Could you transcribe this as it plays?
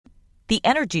The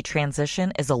energy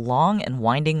transition is a long and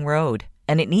winding road,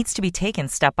 and it needs to be taken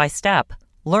step by step.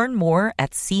 Learn more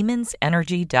at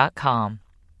SiemensEnergy.com.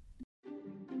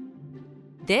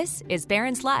 This is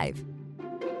Barron's Live.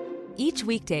 Each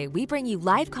weekday, we bring you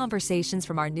live conversations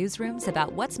from our newsrooms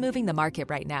about what's moving the market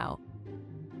right now.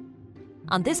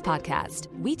 On this podcast,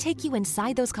 we take you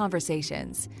inside those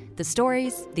conversations, the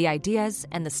stories, the ideas,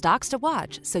 and the stocks to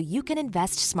watch so you can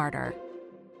invest smarter.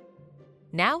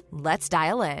 Now, let's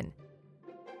dial in.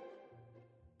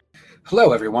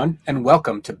 Hello, everyone, and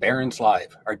welcome to Barron's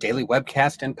Live, our daily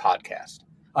webcast and podcast.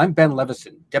 I'm Ben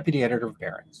Levison, Deputy Editor of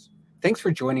Barron's. Thanks for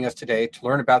joining us today to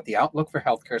learn about the outlook for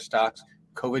healthcare stocks,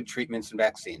 COVID treatments, and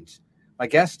vaccines. My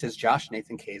guest is Josh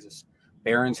Nathan-Kazis,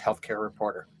 Barron's healthcare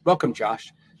reporter. Welcome,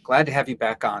 Josh. Glad to have you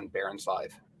back on Barron's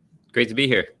Live. Great to be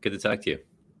here. Good to talk to you.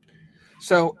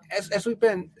 So, as has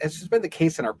been the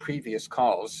case in our previous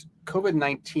calls,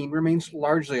 COVID-19 remains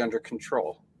largely under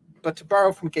control. But to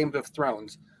borrow from Game of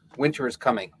Thrones, winter is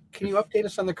coming. Can you update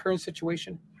us on the current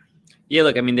situation? Yeah,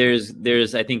 look, I mean,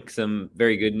 there's I think some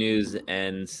very good news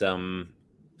and some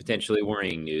potentially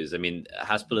worrying news. I mean,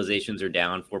 hospitalizations are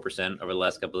down 4% over the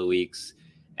last couple of weeks,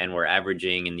 and we're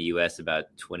averaging in the U.S. about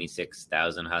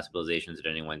 26,000 hospitalizations at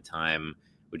any one time,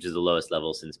 which is the lowest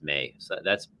level since May. So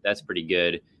that's pretty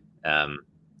good.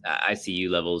 ICU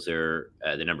levels are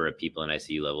the number of people in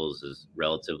ICU levels is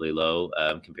relatively low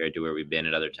compared to where we've been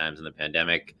at other times in the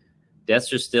pandemic.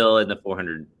 Deaths are still in the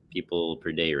 400 people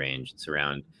per day range. It's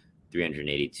around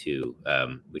 382,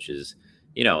 which is,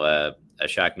 a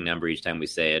shocking number each time we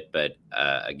say it, but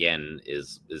again,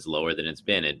 is lower than it's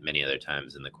been at many other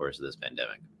times in the course of this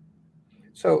pandemic.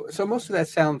 So most of that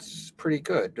sounds pretty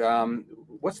good.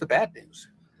 What's the bad news?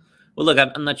 Well, look,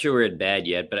 I'm not sure we're at bad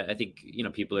yet, but I think,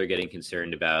 people are getting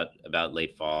concerned about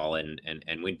late fall and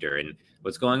winter. And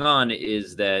what's going on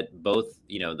is that both,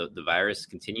 the virus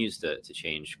continues to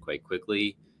change quite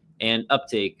quickly, and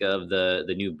uptake of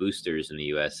the new boosters in the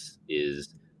U.S.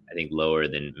 is, I think, lower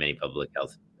than many public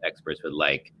health experts would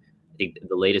like. I think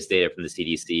the latest data from the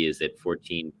CDC is that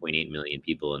 14.8 million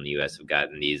people in the U.S. have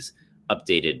gotten these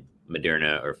updated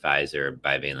Moderna or Pfizer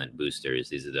bivalent boosters.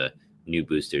 These are the new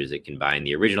boosters that combine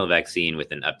the original vaccine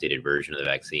with an updated version of the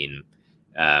vaccine.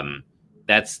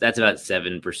 That's about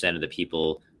 7% of the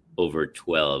people over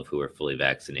 12 who are fully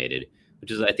vaccinated,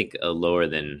 which is, I think, a lower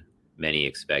than many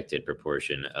expected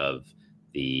proportion of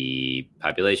the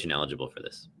population eligible for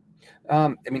this.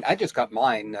 I just got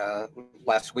mine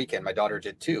last weekend. My daughter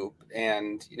did too.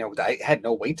 And, I had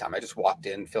no wait time. I just walked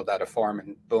in, filled out a form,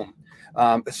 and boom.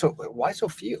 So why so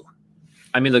few?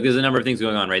 I mean, look, there's a number of things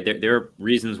going on, right? There are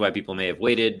reasons why people may have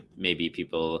waited. Maybe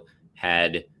people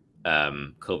had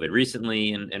COVID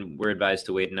recently and were advised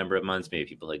to wait a number of months. Maybe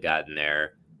people had gotten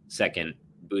their second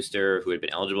booster who had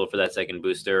been eligible for that second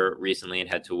booster recently and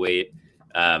had to wait.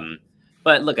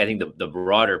 But look, I think the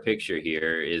broader picture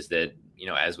here is that,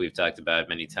 as we've talked about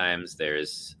many times,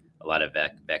 there's a lot of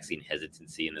vaccine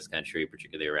hesitancy in this country,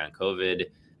 particularly around COVID.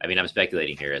 I mean, I'm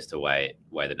speculating here as to why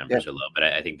the numbers are low, but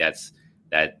I think that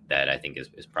I think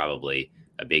is probably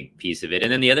a big piece of it.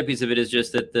 And then the other piece of it is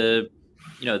just that the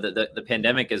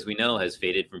pandemic, as we know, has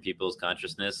faded from people's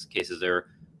consciousness. Cases are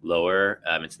lower.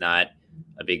 It's not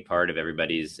a big part of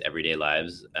everybody's everyday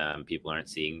lives. People aren't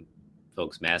seeing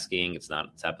folks masking. It's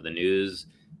not top of the news.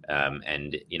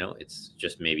 And it's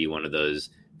just maybe one of those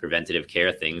preventative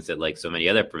care things that, like so many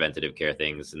other preventative care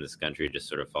things in this country, just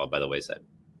sort of fall by the wayside.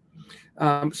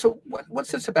 So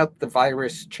what's this about the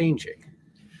virus changing?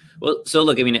 Well, so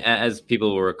look, I mean, as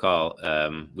people will recall,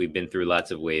 we've been through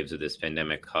lots of waves of this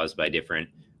pandemic caused by different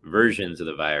versions of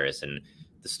the virus. And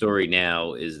the story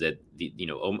now is that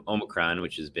Omicron,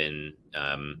 which has been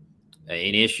an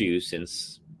issue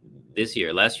since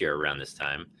last year around this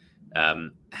time,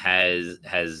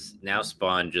 has now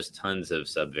spawned just tons of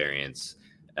subvariants.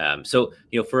 So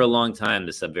for a long time,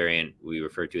 the subvariant we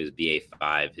refer to as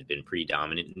BA.5 had been pretty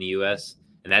dominant in the U.S.,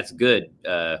 and that's good.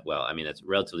 That's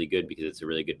relatively good because it's a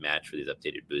really good match for these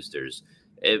updated boosters.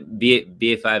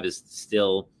 BA.5 is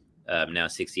still now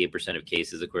 68% of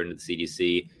cases, according to the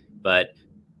CDC, but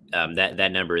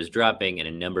that number is dropping, and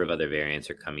a number of other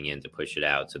variants are coming in to push it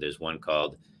out. So there's one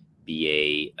called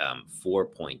BA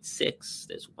 4.6.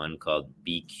 There's one called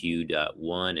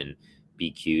BQ.1 and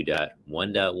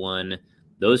BQ.1.1.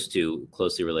 Those two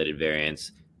closely related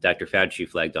variants, Dr. Fauci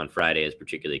flagged on Friday as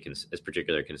particular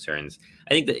concerns.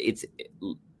 I think that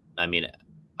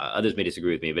others may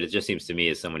disagree with me, but it just seems to me,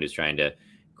 as someone who's trying to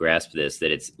grasp this, that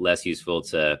it's less useful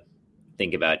to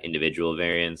think about individual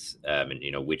variants and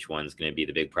which one's going to be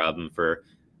the big problem for,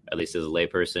 at least as a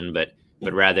layperson, but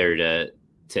rather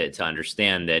to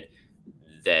understand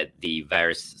that the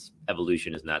virus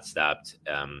evolution has not stopped.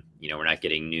 We're not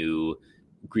getting new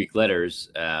Greek letters,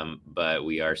 but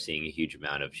we are seeing a huge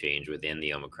amount of change within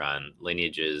the Omicron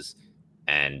lineages,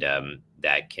 and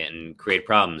that can create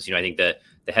problems. I think the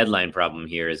headline problem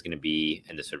here is going to be,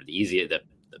 and the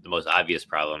most obvious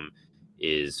problem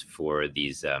is for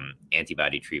these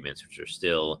antibody treatments, which are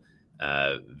still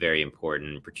very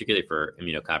important, particularly for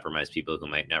immunocompromised people who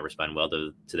might not respond well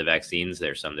to the vaccines.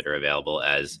 There's some that are available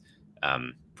as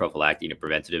prophylactic,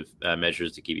 preventative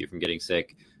measures to keep you from getting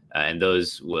sick. And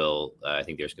those will, I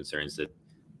think there's concerns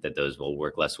that those will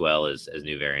work less well as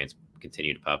new variants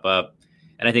continue to pop up.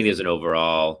 And I think there's an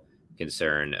overall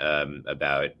concern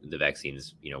about the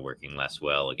vaccines, working less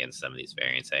well against some of these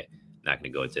variants. I'm not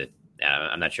going to go into,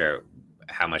 I'm not sure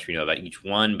how much we know about each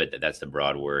one, but that's the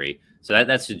broad worry. So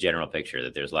that's the general picture,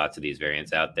 that there's lots of these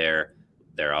variants out there.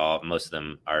 Most of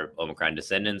them are Omicron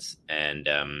descendants, and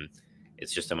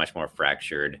it's just a much more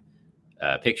fractured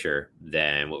picture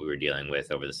than what we were dealing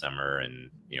with over the summer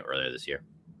and earlier this year.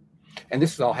 And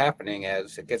this is all happening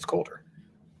as it gets colder.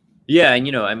 Yeah,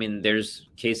 and there's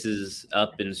cases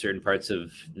up in certain parts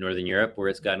of Northern Europe where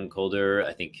it's gotten colder.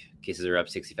 I think cases are up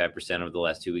 65% over the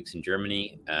last 2 weeks in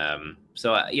Germany.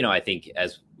 So I think,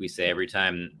 as we say every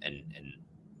time, and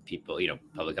people,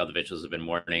 public health officials have been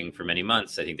warning for many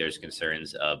months, I think there's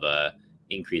concerns of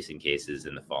increase in cases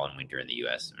in the fall and winter in the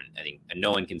U.S. I think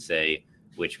no one can say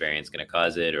which variant's going to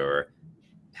cause it or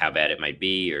how bad it might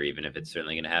be, or even if it's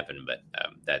certainly going to happen. But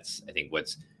that's, I think,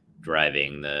 what's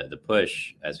driving the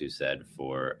push, as we've said,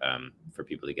 for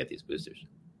people to get these boosters.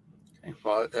 Okay.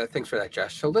 Well, thanks for that,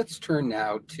 Josh. So let's turn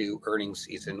now to earnings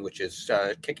season, which is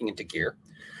kicking into gear.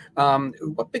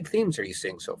 What big themes are you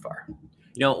seeing so far?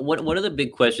 One of the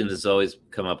big questions that's always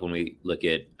come up when we look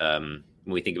at when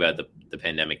we think about the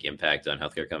pandemic impact on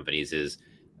healthcare companies is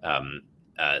the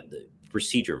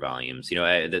procedure volumes.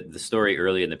 The story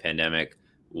early in the pandemic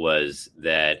was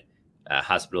that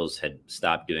hospitals had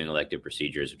stopped doing elective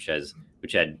procedures, which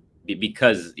had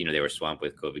because they were swamped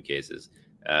with COVID cases,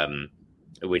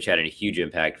 which had a huge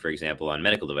impact, for example, on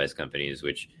medical device companies,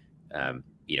 which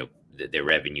their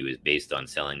revenue is based on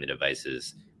selling the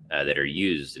devices that are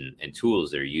used and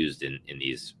tools that are used in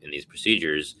these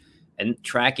procedures, and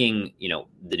tracking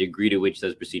the degree to which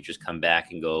those procedures come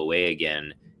back and go away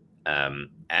again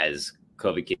as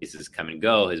COVID cases come and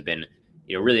go has been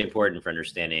really important for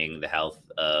understanding the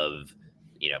health of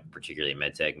particularly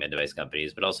med device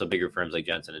companies, but also bigger firms like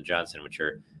Johnson & Johnson, which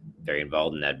are very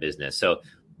involved in that business. So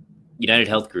United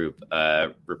Health Group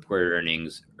reported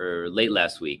earnings late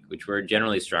last week, which were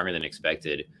generally stronger than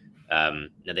expected. Now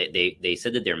they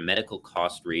said that their medical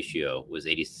cost ratio was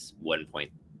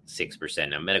 81.6%.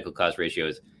 Now, medical cost ratio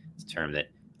is a term that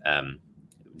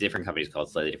different companies call it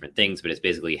slightly different things, but it's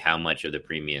basically how much of the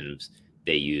premiums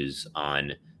they use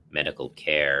on medical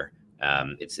care.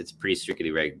 It's pretty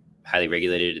strictly highly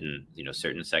regulated in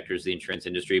certain sectors of the insurance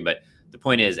industry. But the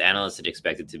point is, analysts had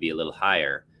expected to be a little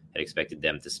higher, had expected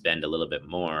them to spend a little bit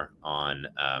more on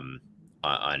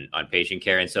patient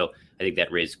care, and so I think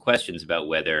that raised questions about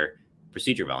whether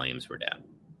procedure volumes were down.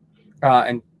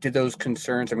 And did those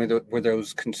concerns, were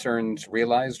those concerns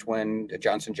realized when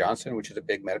Johnson & Johnson, which is a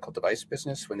big medical device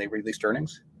business, when they released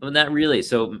earnings? Well, not really.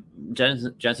 So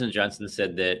Johnson & Johnson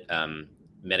said that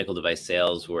medical device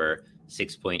sales were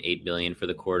 $6.8 billion for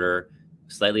the quarter,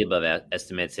 slightly above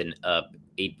estimates and up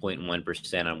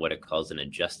 8.1% on what it calls an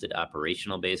adjusted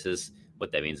operational basis.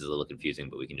 What that means is a little confusing,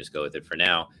 but we can just go with it for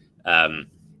now.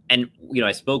 And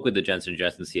I spoke with the Johnson &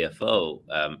 Johnson CFO,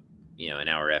 an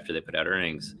hour after they put out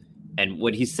earnings. And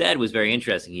what he said was very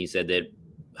interesting. He said that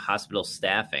hospital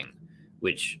staffing,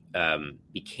 which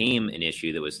became an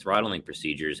issue that was throttling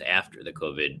procedures after the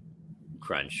COVID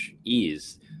crunch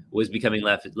eased, was becoming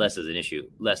less of an issue.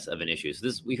 So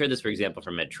we heard this, for example,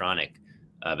 from Medtronic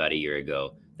about a year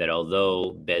ago, that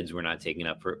although beds were not taken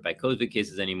up by COVID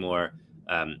cases anymore,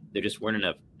 there just weren't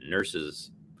enough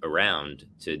nurses around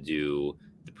to do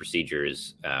the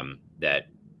procedures that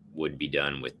would be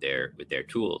done with their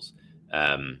tools.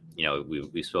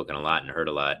 We've spoken a lot and heard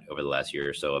a lot over the last year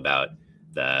or so about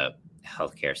the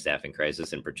healthcare staffing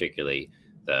crisis, and particularly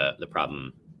the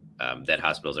problem that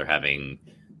hospitals are having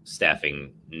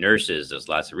staffing nurses. There's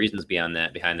lots of reasons behind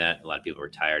that. A lot of people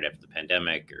retired after the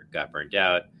pandemic or got burnt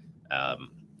out.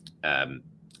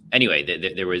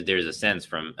 Anyway, there's a sense,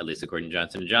 from at least according to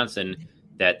Johnson & Johnson,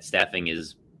 that staffing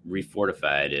is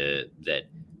refortified, that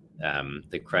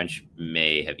the crunch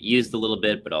may have eased a little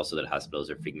bit, but also that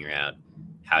hospitals are figuring out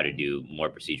how to do more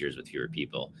procedures with fewer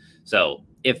people. So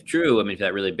if true, if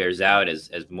that really bears out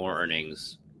as more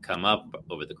earnings come up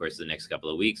over the course of the next couple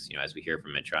of weeks, as we hear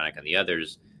from Medtronic and the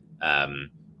others,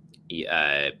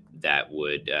 that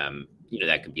would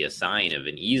that could be a sign of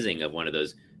an easing of one of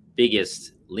those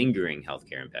biggest lingering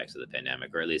healthcare impacts of the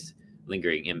pandemic, or at least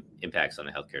lingering impacts on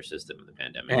the healthcare system of the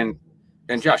pandemic.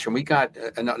 And Josh, and we got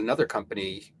another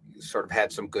company sort of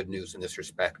had some good news in this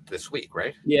respect this week,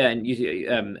 right? Yeah, and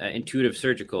Intuitive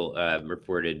Surgical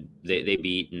reported they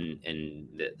beat, and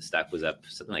the stock was up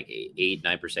something like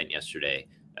 8-9% yesterday.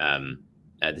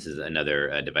 This is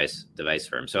another device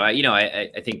firm. So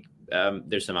I think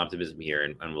there's some optimism here,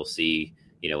 and we'll see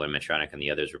when Medtronic and the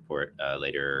others report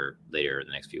later in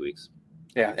the next few weeks.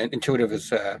 Yeah, and Intuitive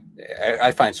is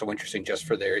I find so interesting just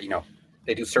for their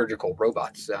they do surgical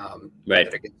robots,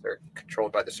 right? They're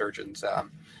controlled by the surgeons.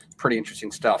 Pretty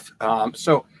interesting stuff.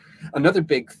 So another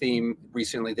big theme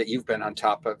recently that you've been on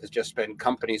top of has just been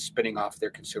companies spinning off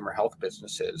their consumer health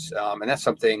businesses. And that's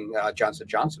something Johnson &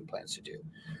 Johnson plans to do.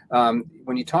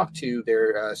 When you talk to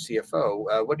their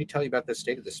CFO, what did he tell you about the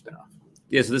state of the spinoff?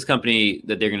 Yeah, so this company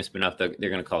that they're going to spin off, they're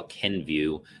going to call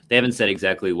Kenvue. They haven't said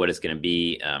exactly what it's going to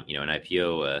be. An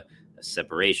IPO, a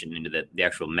separation into the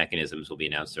actual mechanisms will be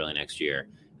announced early next year.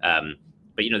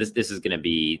 But this is going to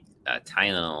be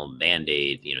Tylenol,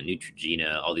 Band-Aid,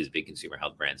 Neutrogena, all these big consumer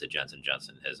health brands that Johnson &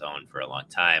 Johnson has owned for a long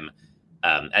time.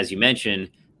 As you mentioned,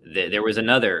 there was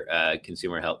another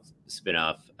consumer health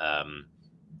spinoff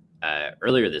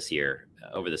earlier this year.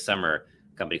 Over the summer,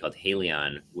 a company called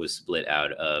Haleon was split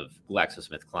out of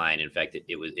GlaxoSmithKline. In fact, it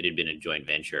had been a joint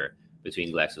venture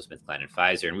between GlaxoSmithKline and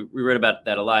Pfizer, and we wrote about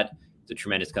that a lot. It's a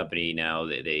tremendous company now.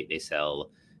 They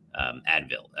sell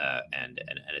Advil and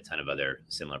a ton of other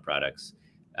similar products.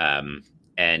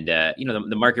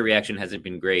 The market reaction hasn't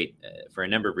been great for a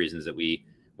number of reasons that we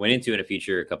went into in a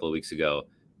feature a couple of weeks ago.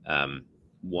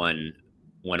 One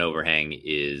overhang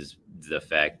is the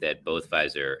fact that both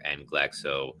Pfizer and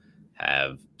Glaxo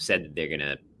have said that they're going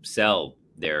to sell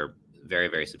their very,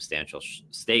 very substantial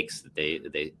stakes that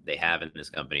they have in this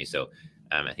company. So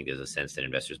I think there's a sense that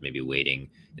investors may be waiting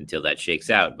until that shakes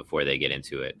out before they get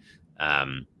into it.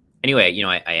 Anyway,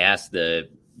 I asked the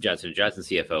Johnson & Johnson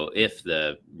CFO if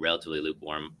the relatively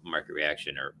lukewarm market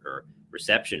reaction or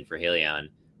reception for Haleon,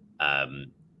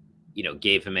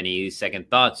 gave him any second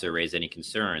thoughts or raised any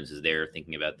concerns as they're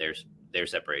thinking about their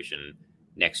separation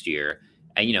next year.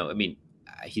 And,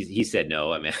 he said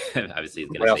no. I mean, obviously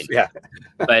he's going to say no.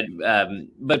 Yeah.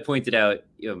 But pointed out,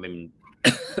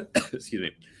 excuse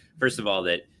me, first of all,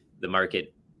 that the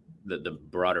market, the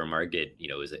broader market,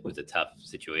 was a tough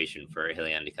situation for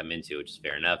Haleon to come into, which is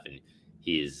fair enough. And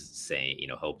he's saying,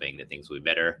 hoping that things will be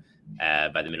better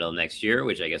by the middle of next year,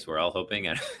 which I guess we're all hoping.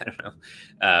 I don't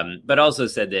know. But also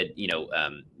said that,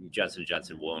 Johnson &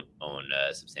 Johnson won't own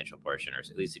a substantial portion, or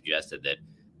at least suggested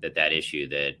that issue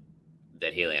that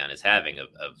Haleon is having of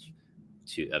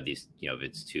these, of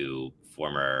its two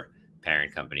former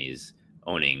parent companies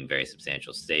owning very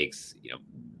substantial stakes,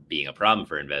 being a problem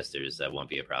for investors, that won't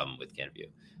be a problem with Kenvue.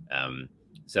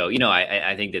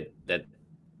 I think that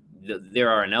there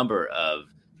are a number of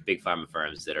big pharma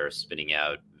firms that are spinning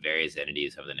out various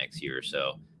entities over the next year or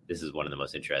so. This is one of the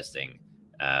most interesting,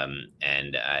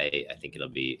 and I think it'll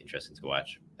be interesting to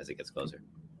watch as it gets closer.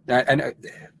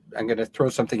 I'm going to throw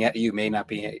something at you. You may not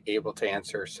be able to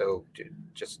answer, so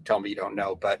just tell me you don't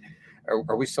know. But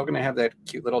are we still going to have that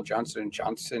cute little Johnson &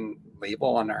 Johnson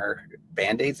label on our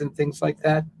Band-Aids and things like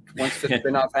that once the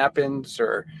spinoff happens?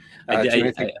 Or do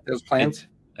you think those plans?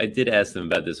 I did ask them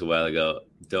about this a while ago.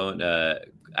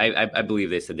 I believe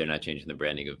they said they're not changing the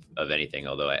branding of anything.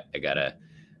 Although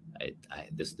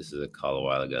this is a call a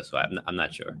while ago, so I'm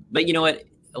not sure. But you know what?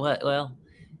 Well,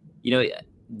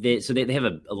 they have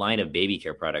a line of baby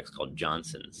care products called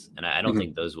Johnson's, and I don't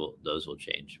think those will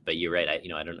change. But you're right. I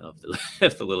don't know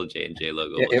if the little J&J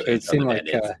logo. It seemed like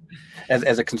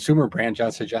as a consumer brand,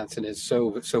 Johnson & Johnson is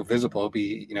so visible. It'll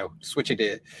be switching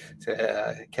to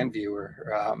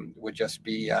Kenvue would just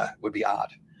be odd.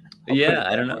 Yeah,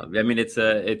 I don't know. I mean, this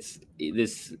is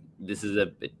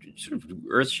a sort of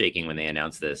earth shaking when they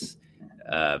announced this.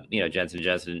 Johnson &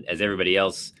 Johnson, as everybody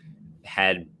else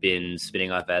had been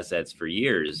spinning off assets for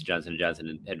years, Johnson &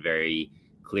 Johnson had very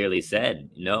clearly said,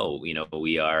 no,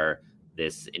 we are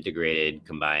this integrated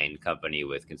combined company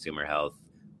with consumer health,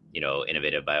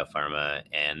 innovative biopharma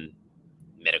and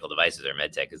medical devices, or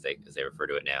medtech as they refer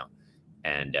to it now.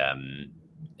 And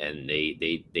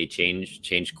they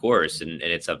changed course. And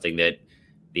it's something that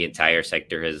the entire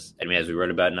sector has, as we wrote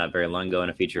about not very long ago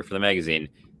in a feature for the magazine,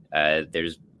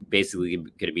 there's basically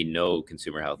going to be no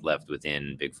consumer health left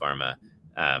within big pharma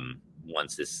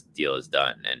once this deal is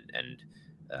done. And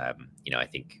I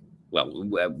think,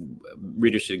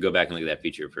 readers should go back and look at that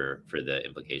feature for the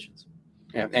implications.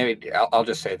 Yeah, I mean, I'll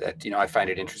just say that, I find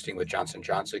it interesting with Johnson &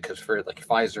 Johnson because for like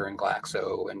Pfizer and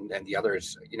Glaxo and the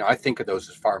others, I think of those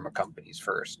as pharma companies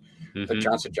first. But Mm-hmm.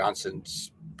 Johnson &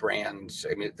 Johnson's brands,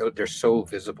 I mean, they're so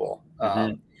visible.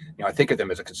 Mm-hmm. I think of them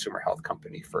as a consumer health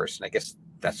company first. And I guess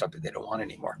that's something they don't want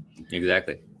anymore.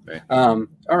 Exactly. Right. All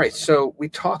right. So we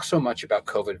talk so much about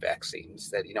COVID vaccines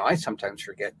that, I sometimes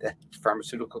forget that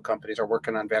pharmaceutical companies are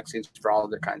working on vaccines for all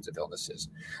other kinds of illnesses,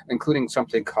 including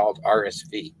something called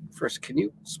RSV. First, can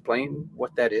you explain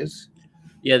what that is?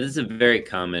 Yeah, this is a very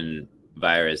common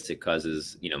virus. It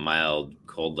causes, mild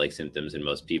cold-like symptoms in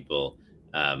most people.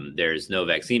 There's no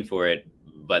vaccine for it,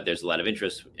 but there's a lot of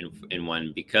interest in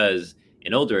one because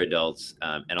in older adults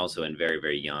and also in very,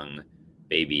 very young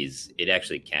babies, it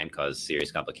actually can cause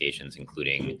serious complications,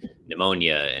 including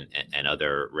pneumonia and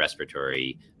other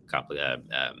respiratory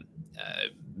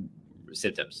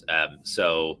symptoms.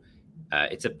 So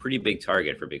it's a pretty big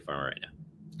target for Big Pharma right now.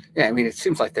 Yeah, I mean, it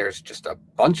seems like there's just a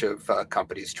bunch of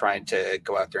companies trying to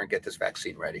go out there and get this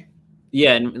vaccine ready.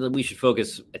 Yeah, and we should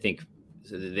focus, I think,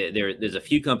 there's a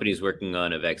few companies working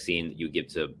on a vaccine that you give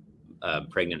to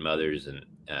pregnant mothers and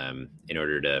in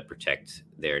order to protect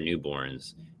their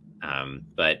newborns.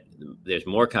 But there's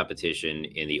more competition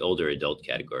in the older adult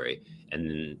category.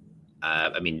 And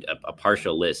a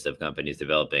partial list of companies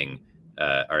developing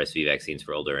RSV vaccines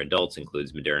for older adults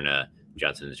includes Moderna,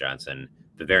 Johnson & Johnson,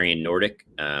 Bavarian Nordic,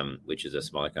 which is a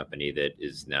smaller company that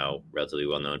is now relatively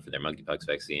well known for their monkeypox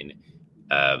vaccine,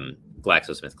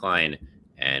 GlaxoSmithKline,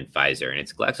 and Pfizer. And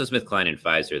it's GlaxoSmithKline and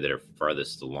Pfizer that are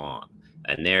farthest along.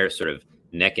 And they're sort of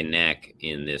neck and neck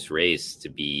in this race to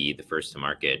be the first to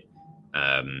market,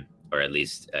 or at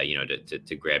least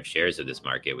to grab shares of this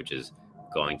market, which is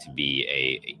going to be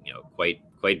a quite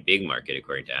big market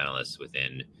according to analysts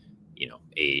within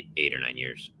 8 or 9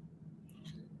 years.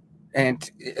 And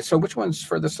so, which one's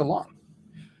furthest along?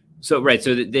 So these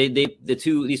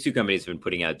two companies have been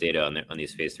putting out data on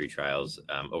these phase 3 trials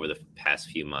over the past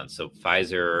few months. So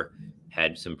Pfizer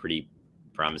had some pretty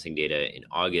promising data in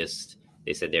August.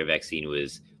 They said their vaccine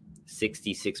was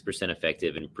 66%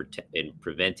 effective in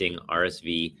preventing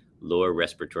RSV, lower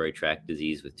respiratory tract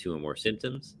disease with 2 or more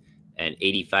symptoms, and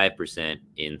 85%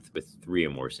 with 3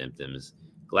 or more symptoms.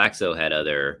 Glaxo had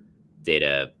other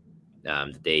data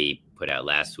that they put out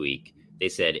last week. They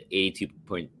said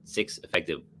 82.6%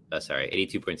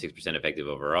 effective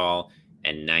overall,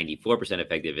 and 94%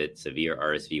 effective at severe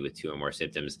RSV with 2 or more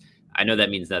symptoms. I know that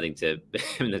means nothing to,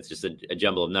 that's just a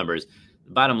jumble of numbers.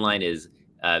 The bottom line is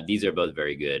these are both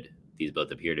very good. These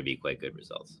both appear to be quite good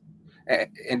results.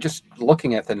 And just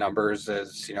looking at the numbers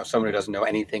as, someone who doesn't know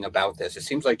anything about this, it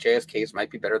seems like GSK's might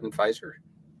be better than Pfizer.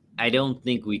 I don't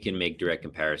think we can make direct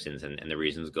comparisons, and the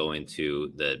reasons go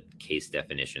into the case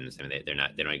definitions. I mean, they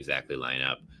don't exactly line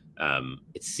up.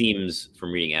 It seems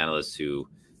from reading analysts who,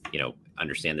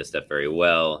 understand this stuff very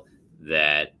well,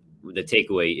 that the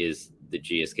takeaway is the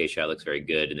GSK shot looks very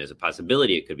good, and there's a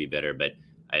possibility it could be better, but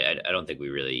I don't think we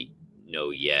really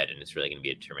know yet, and it's really going to be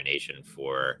a determination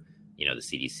for the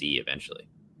CDC eventually.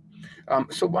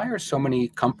 So why are so many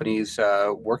companies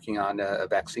working on a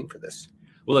vaccine for this?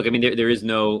 Well, look, I mean, there is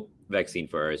no vaccine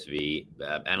for RSV.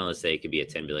 Analysts say it could be a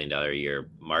 $10 billion a year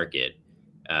market.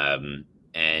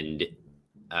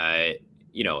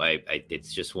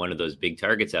 It's just one of those big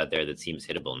targets out there that seems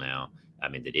hittable now. I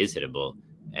mean, that is hittable.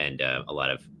 And a lot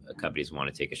of companies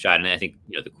want to take a shot. And I think,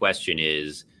 the question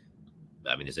is,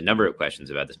 there's a number of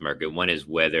questions about this market. One is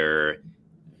whether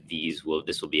this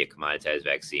will be a commoditized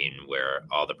vaccine where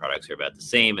all the products are about the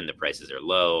same and the prices are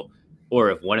low,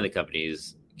 or if one of the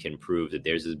companies can prove that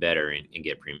theirs is better and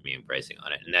get premium pricing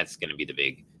on it. And that's going to be the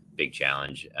big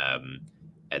challenge. And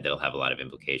that'll have a lot of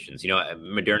implications.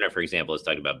 Moderna, for example, is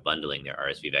talking about bundling their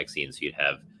RSV vaccine. So you'd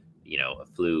have, a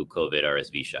flu, COVID,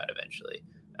 RSV shot eventually.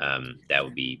 That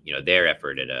would be, their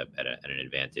effort at an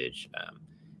advantage.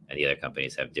 And the other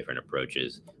companies have different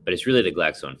approaches. But it's really the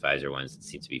Glaxo and Pfizer ones that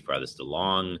seem to be farthest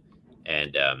along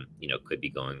and, could be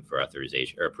going for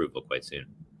authorization or approval quite soon.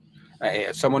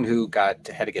 Someone who had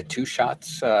to get 2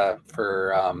 shots for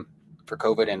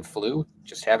COVID and flu,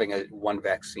 just having one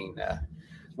vaccine,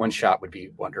 one shot would be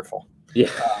wonderful. Yeah.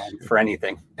 For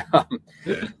anything.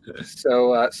 So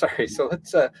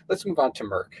let's move on to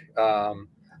Merck.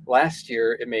 Last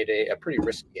year, it made a pretty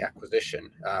risky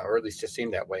acquisition, or at least it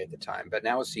seemed that way at the time. But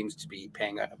now it seems to be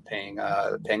paying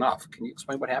off. Can you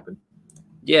explain what happened?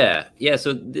 Yeah.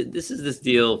 So this is this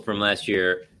deal from last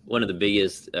year. One of the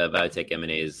biggest biotech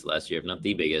M&As last year, if not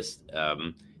the biggest.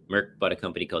 Merck bought a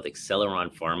company called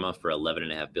Acceleron Pharma for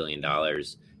 $11.5 billion.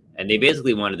 And they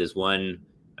basically wanted this one.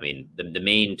 I mean, the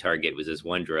main target was this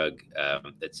one drug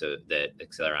that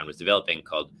Acceleron was developing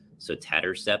called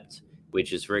sotatercept.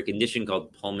 which is for a condition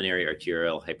called pulmonary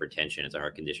arterial hypertension. It's a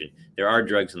heart condition. There are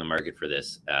drugs on the market for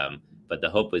this, but the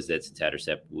hope was that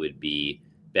sotatercept would be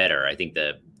better. I think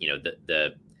I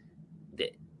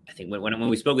think when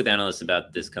we spoke with analysts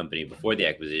about this company before the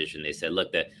acquisition, they said,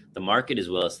 look, the market is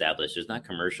well established. There's not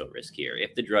commercial risk here.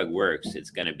 If the drug works, it's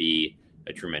going to be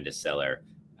a tremendous seller.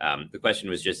 The question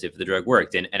was just if the drug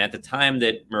worked. And at the time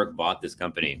that Merck bought this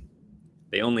company,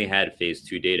 they only had phase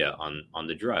 2 data on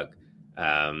the drug.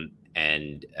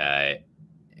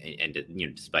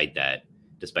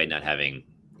 Despite not having,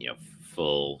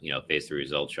 full, phase 3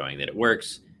 results showing that it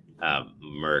works,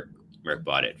 Merck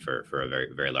bought it for a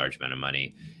very, very large amount of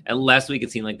money. And last week,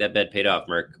 it seemed like that bet paid off.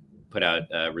 Merck put out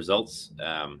results,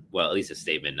 at least a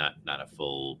statement, not a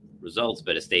full results,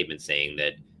 but a statement saying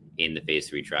that in the phase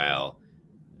 3 trial,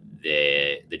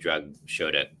 the drug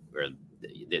showed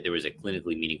there was a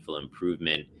clinically meaningful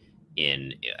improvement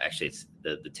in, actually, it's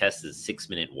the test is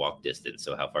 6-minute walk distance,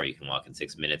 so how far you can walk in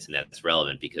 6 minutes, and that's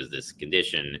relevant because this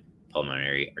condition,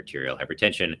 pulmonary arterial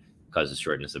hypertension, causes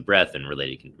shortness of breath and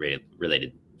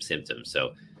related symptoms.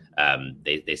 So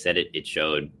they said it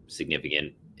showed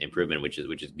significant improvement, which is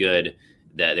good.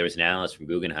 There was an analyst from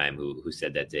Guggenheim who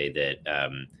said that day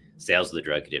that sales of the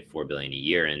drug could hit $4 billion a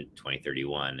year in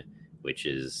 2031, which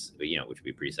would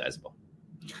be pretty sizable.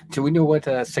 Do we know what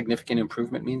significant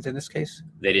improvement means in this case?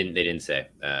 They didn't say,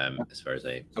 as far as I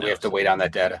know. So we have to wait on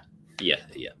that data. Yeah.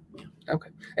 Okay.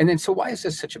 And then, so why is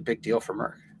this such a big deal for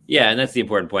Merck? Yeah, and that's the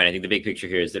important point. I think the big picture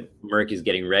here is that Merck is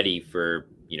getting ready for,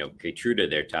 Keytruda,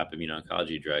 their top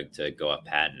immuno-oncology drug, to go off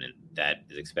patent, and that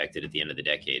is expected at the end of the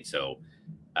decade. So,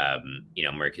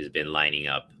 Merck has been lining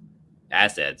up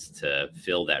assets to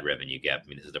fill that revenue gap. I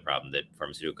mean, this is the problem that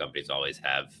pharmaceutical companies always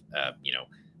have.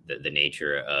 The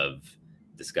nature of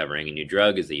discovering a new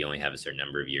drug is that you only have a certain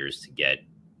number of years to get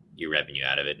your revenue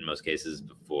out of it in most cases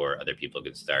before other people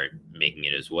can start making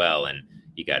it as well. And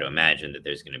you got to imagine that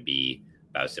there's going to be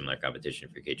biosimilar competition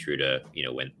for Keytruda,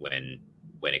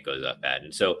 when it goes off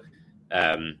patent. So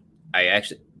I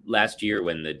actually, last year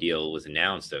when the deal was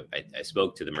announced, I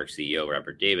spoke to the Merck CEO,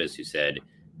 Robert Davis, who said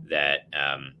that,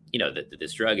 that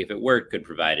this drug, if it worked, could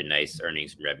provide a nice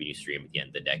earnings and revenue stream at the end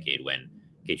of the decade when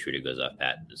Keytruda goes off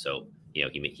patent. So,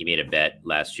 he made a bet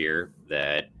last year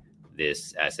that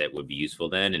this asset would be useful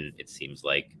then, and it seems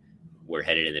like we're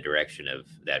headed in the direction of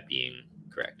that being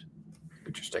correct.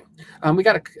 Interesting. We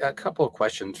got a couple of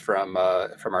questions from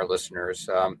our listeners.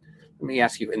 Let me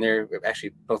ask you, and they're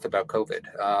actually both about COVID.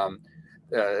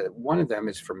 One of them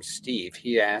is from Steve.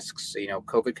 He asks,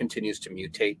 COVID continues to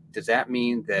mutate. Does that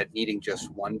mean that needing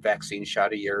just one vaccine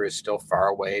shot a year is still far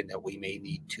away, and that we may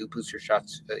need 2 booster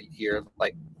shots a year,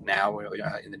 like now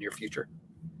in the near future?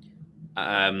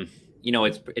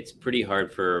 It's pretty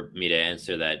hard for me to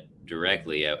answer that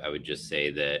directly. I would just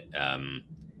say that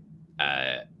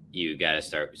you got to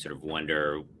start sort of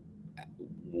wonder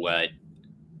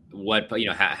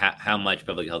how much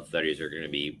public health authorities are going to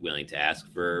be willing to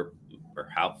ask for, or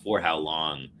how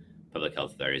long public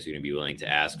health authorities are going to be willing to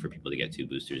ask for people to get 2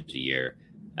 boosters a year.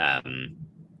 I'm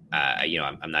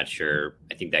not sure.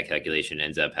 I think that calculation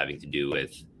ends up having to do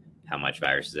with how much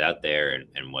virus is out there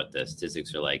and what the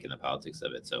statistics are like and the politics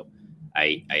of it. So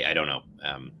I don't know,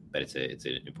 but it's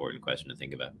an important question to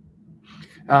think about.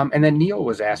 And then Neil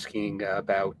was asking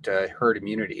about herd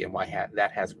immunity and why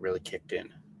that hasn't really kicked in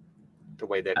the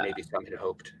way that maybe some had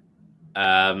hoped.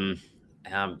 I'm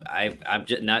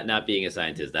just not being a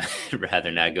scientist. I'd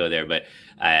rather not go there, but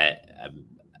I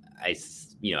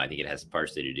think it has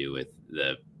partially to do with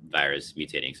the virus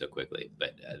mutating so quickly.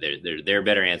 But there are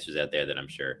better answers out there that I'm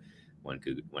sure one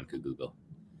could Google.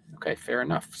 Okay, fair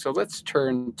enough. So let's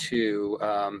turn to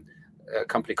a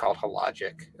company called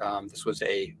Hologic. This was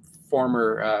a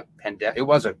former pandemic. It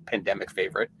was a pandemic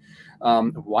favorite.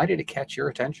 Why did it catch your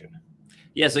attention?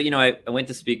 Yeah, so I went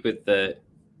to speak with the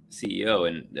CEO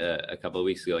a couple of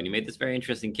weeks ago, and you made this very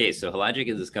interesting case. So Hologic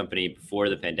is this company before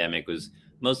the pandemic was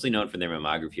mostly known for their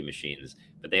mammography machines,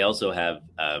 but they also have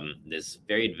this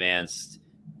very advanced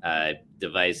large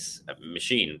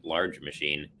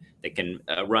machine that can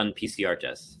run PCR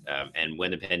tests. And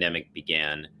when the pandemic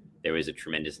began, there was a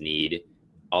tremendous need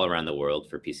all around the world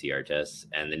for PCR tests.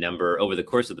 And over the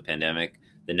course of the pandemic,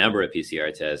 the number of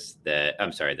PCR tests the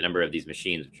number of these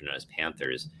machines, which are known as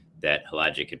Panthers, that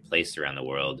Hologic had placed around the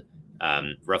world,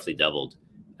 roughly doubled.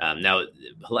 Now,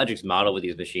 Hologic's model with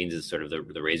these machines is sort of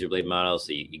the razor blade model.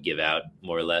 So you give out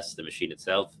more or less the machine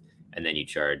itself, and then you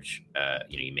charge,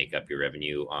 you make up your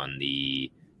revenue on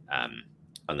the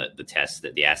tests,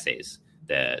 the assays,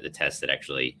 the tests that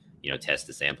actually, test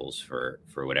the samples for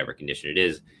whatever condition it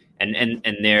is.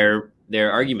 And their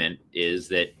argument is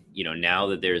that, now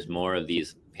that there's more of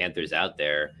these panthers out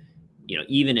there,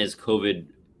 even as COVID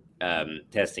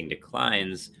testing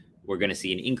declines, we're going to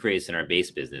see an increase in our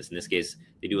base business. In this case,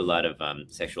 they do a lot of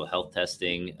sexual health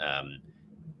testing,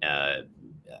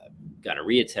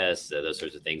 gonorrhea tests, those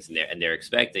sorts of things. And they're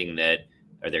expecting that,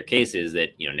 or their case is that,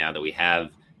 now that we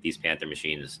have these Panther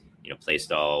machines,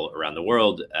 placed all around the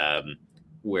world,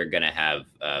 we're going to have,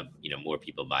 more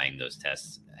people buying those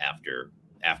tests after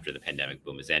the pandemic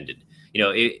boom has ended.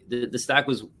 The stock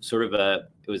was sort of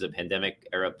it was a pandemic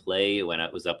era play when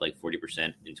it was up like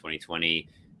 40% in 2020,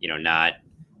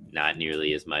 not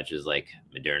nearly as much as like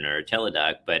Moderna or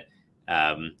Teladoc, but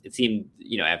it seemed,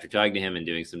 after talking to him and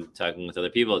doing some talking with other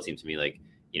people, it seemed to me like,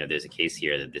 there's a case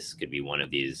here that this could be one of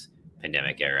these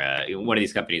pandemic era, one of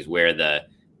these companies where the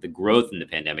growth in the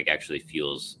pandemic actually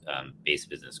fuels base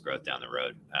business growth down the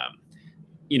road.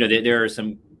 There are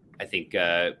some, I think,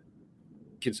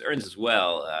 concerns as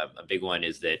well. A big one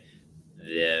is that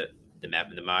the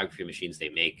mammography machines they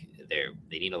make,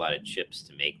 they need a lot of chips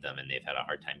to make them, and they've had a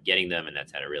hard time getting them, and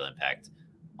that's had a real impact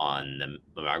on the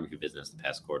mammography business the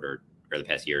past quarter or the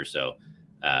past year or so.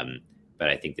 But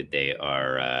I think that they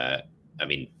are, I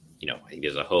think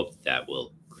there's a hope that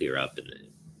will clear up in the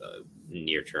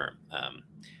near term.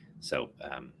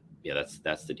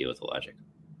 That's the deal with Hologic.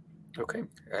 Okay,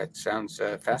 that sounds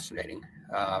fascinating.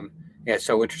 It's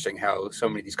so interesting how so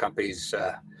many of these companies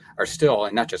are still,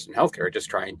 and not just in healthcare, just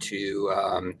trying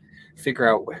to figure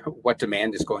out what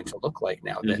demand is going to look like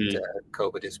now that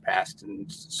COVID is past, and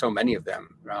so many of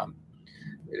them,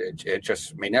 it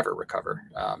just may never recover.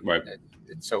 Right.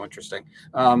 It's so interesting.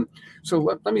 So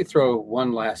let me throw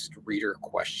one last reader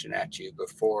question at you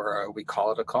before we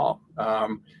call it a call.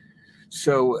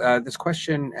 So this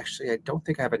question, actually, I don't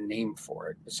think I have a name for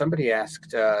it. Somebody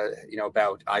asked,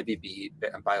 about IBB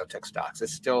and biotech stocks.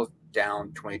 It's still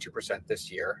down 22%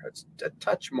 this year. It's a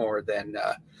touch more than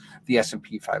the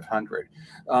S&P 500.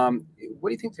 What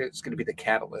do you think is going to be the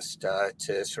catalyst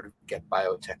to sort of get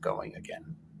biotech going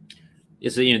again? Yeah,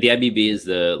 so the IBB is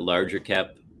the larger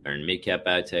cap or mid cap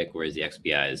biotech, whereas the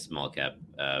XBI is small cap.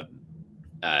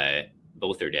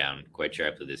 Both are down quite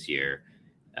sharply this year.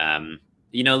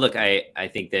 Look, I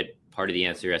think that part of the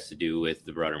answer has to do with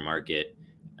the broader market.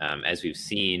 As we've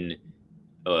seen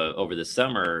over the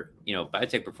summer,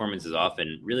 biotech performance is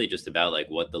often really just about like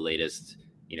what the latest,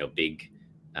 big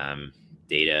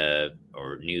data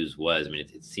or news was. I mean,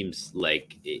 it seems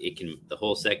like the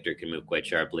whole sector can move quite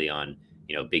sharply on,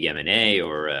 big M&A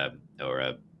or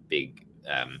a big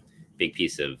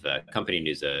piece of company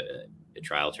news, a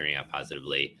trial turning out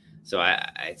positively. So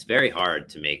it's very hard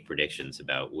to make predictions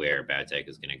about where biotech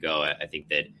is going to go. I think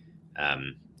that,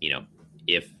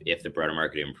 if the broader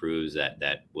market improves,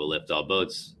 that will lift all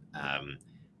boats.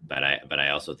 But I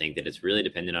also think that it's really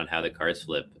dependent on how the cards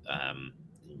flip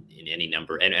in any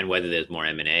number and whether there's more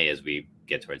M&A as we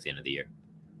get towards the end of the year.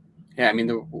 Yeah, I mean,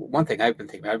 the one thing I've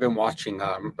been watching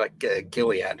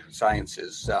Gilead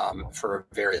Sciences for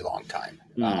a very long time.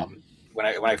 When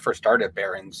I first started at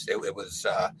Barron's, it was,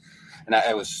 and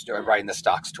I was writing the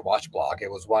Stocks to Watch blog.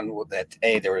 It was one that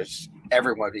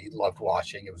everybody loved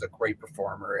watching. It was a great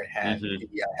performer. It had the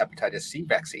hepatitis C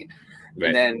vaccine, right.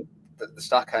 And then the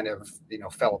stock kind of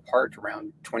fell apart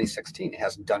around 2016. It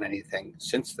hasn't done anything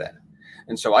since then.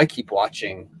 And so I keep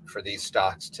watching for these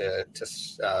stocks to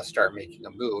start making a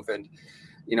move. And,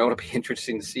 it'll be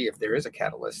interesting to see if there is a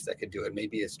catalyst that could do it.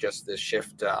 Maybe it's just this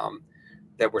shift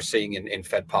that we're seeing in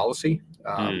Fed policy,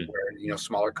 where,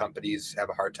 smaller companies have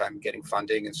a hard time getting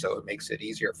funding. And so it makes it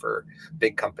easier for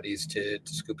big companies to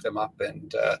scoop them up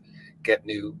and get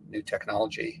new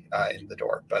technology in the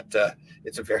door. But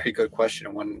it's a very good question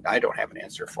and one I don't have an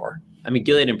answer for. I mean,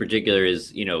 Gilead in particular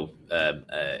is,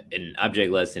 an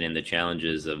object lesson in the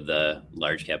challenges of the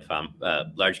large cap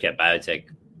biotech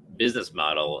business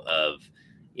model of,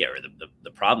 or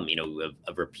the problem,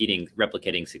 of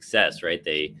replicating success, right?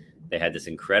 They had this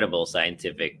incredible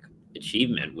scientific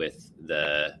achievement with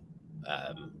the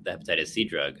hepatitis C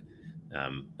drug,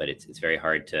 but it's very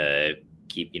hard to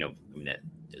keep,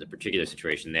 there's a particular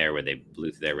situation there where they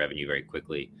blew through their revenue very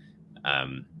quickly,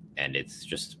 and it's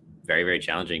just very, very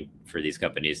challenging for these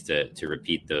companies to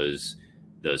repeat those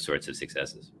sorts of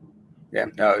successes. Yeah,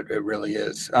 no, it really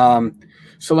is.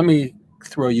 So let me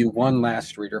throw you one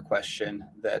last reader question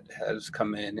that has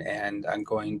come in, and I'm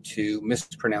going to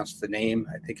mispronounce the name.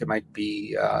 I think it might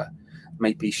be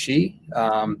she.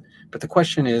 But the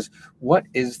question is, what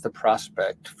is the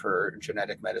prospect for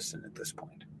genetic medicine at this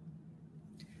point?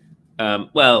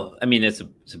 Well, I mean, it's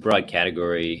a broad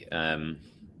category,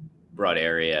 broad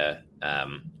area.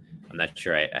 I'm not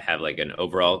sure I have like an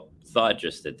overall thought,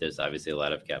 just that there's obviously a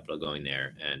lot of capital going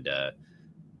there, and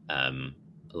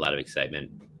a lot of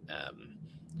excitement.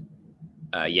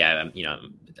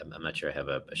 I'm not sure I have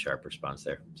a sharp response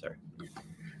there. Sorry.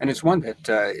 And it's one that,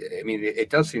 it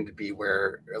does seem to be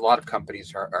where a lot of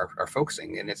companies are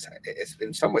focusing, and it's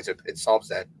in some ways it solves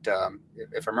that.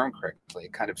 If I remember correctly,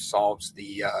 it kind of solves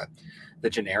the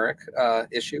generic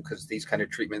issue, because these kind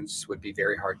of treatments would be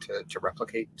very hard to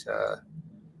replicate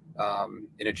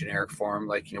in a generic form.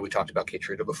 Like, we talked about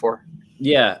Keytruda before.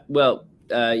 Yeah, well,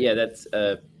 that's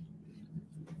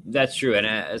true. And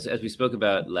as we spoke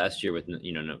about last year with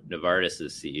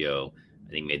Novartis' CEO, I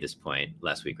think made this point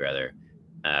last week rather.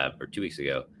 Or 2 weeks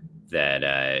ago, that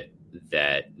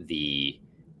the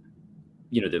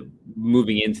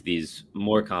moving into these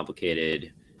more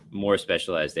complicated, more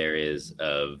specialized areas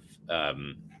of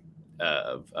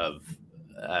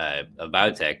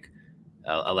biotech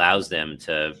allows them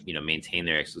to maintain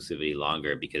their exclusivity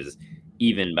longer, because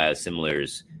even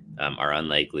biosimilars are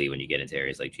unlikely when you get into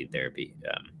areas like gene therapy.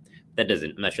 I'm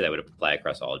not sure that would apply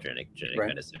across all genetic right.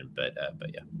 medicine, but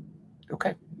yeah.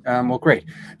 Okay. Well, great.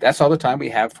 That's all the time we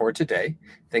have for today.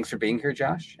 Thanks for being here,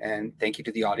 Josh. And thank you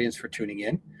to the audience for tuning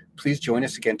in. Please join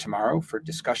us again tomorrow for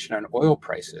discussion on oil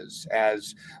prices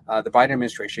as the Biden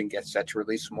administration gets set to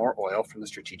release more oil from the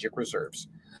strategic reserves.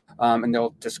 And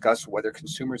they'll discuss whether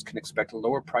consumers can expect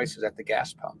lower prices at the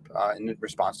gas pump in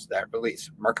response to that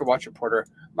release. Market Watch reporter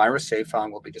Myra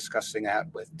Safon will be discussing that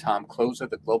with Tom Kloza,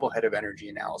 the global head of energy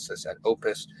analysis at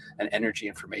Opus, an energy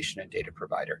information and data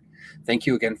provider. Thank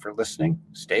you again for listening.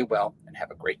 Stay well and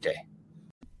have a great day.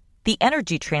 The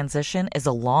energy transition is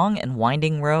a long and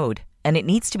winding road, and it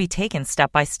needs to be taken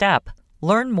step by step.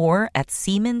 Learn more at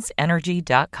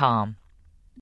SiemensEnergy.com.